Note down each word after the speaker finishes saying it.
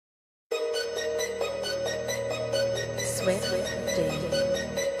Swift Jody.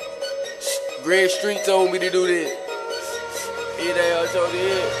 Green Street told me to do this. They all told me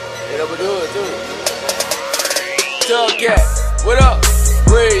it. And I'ma do it too. Tug Cat, what up?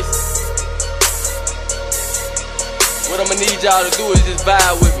 Breeze. What I'ma need y'all to do is just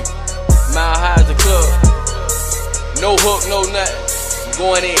vibe with me. Mile High is the club. No hook, no nothing. I'm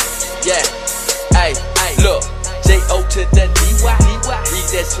going in. Yeah. Ay, look. J.O. to the D.Y.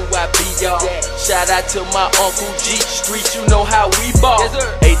 That's who I be, y'all. Shout out to my Uncle G. Streets, you know how we ball.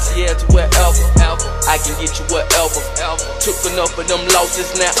 ATL to wherever. I can get you whatever. Took enough of them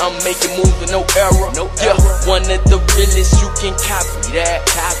losses, now I'm making moves with no error. Yeah, one of the realest, you can copy that.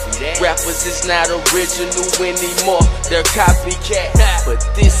 Rappers is not original anymore, they're copycat. But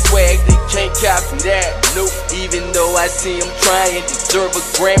this swag, they can't copy that. Nope. Even though I see them trying, deserve a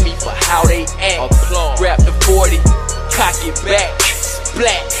Grammy for how they act. Grab the 40, cock it back.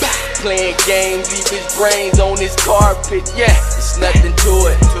 Black, playing games, leave his brains on his carpet. Yeah, it's nothing to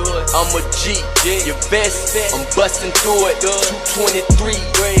it. I'm a G, your best, I'm busting through it. 223,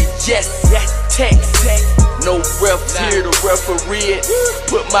 yes, text. No refs here to referee it.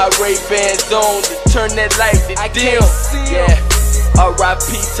 Put my Ray-Bans on to turn that light to dim. Yeah, R.I.P.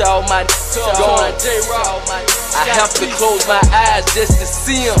 to all my gone. I have to close my eyes just to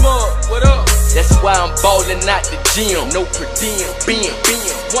see him. What up? That's why I'm ballin' out the gym. No per diem, bam,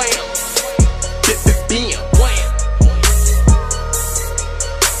 wham.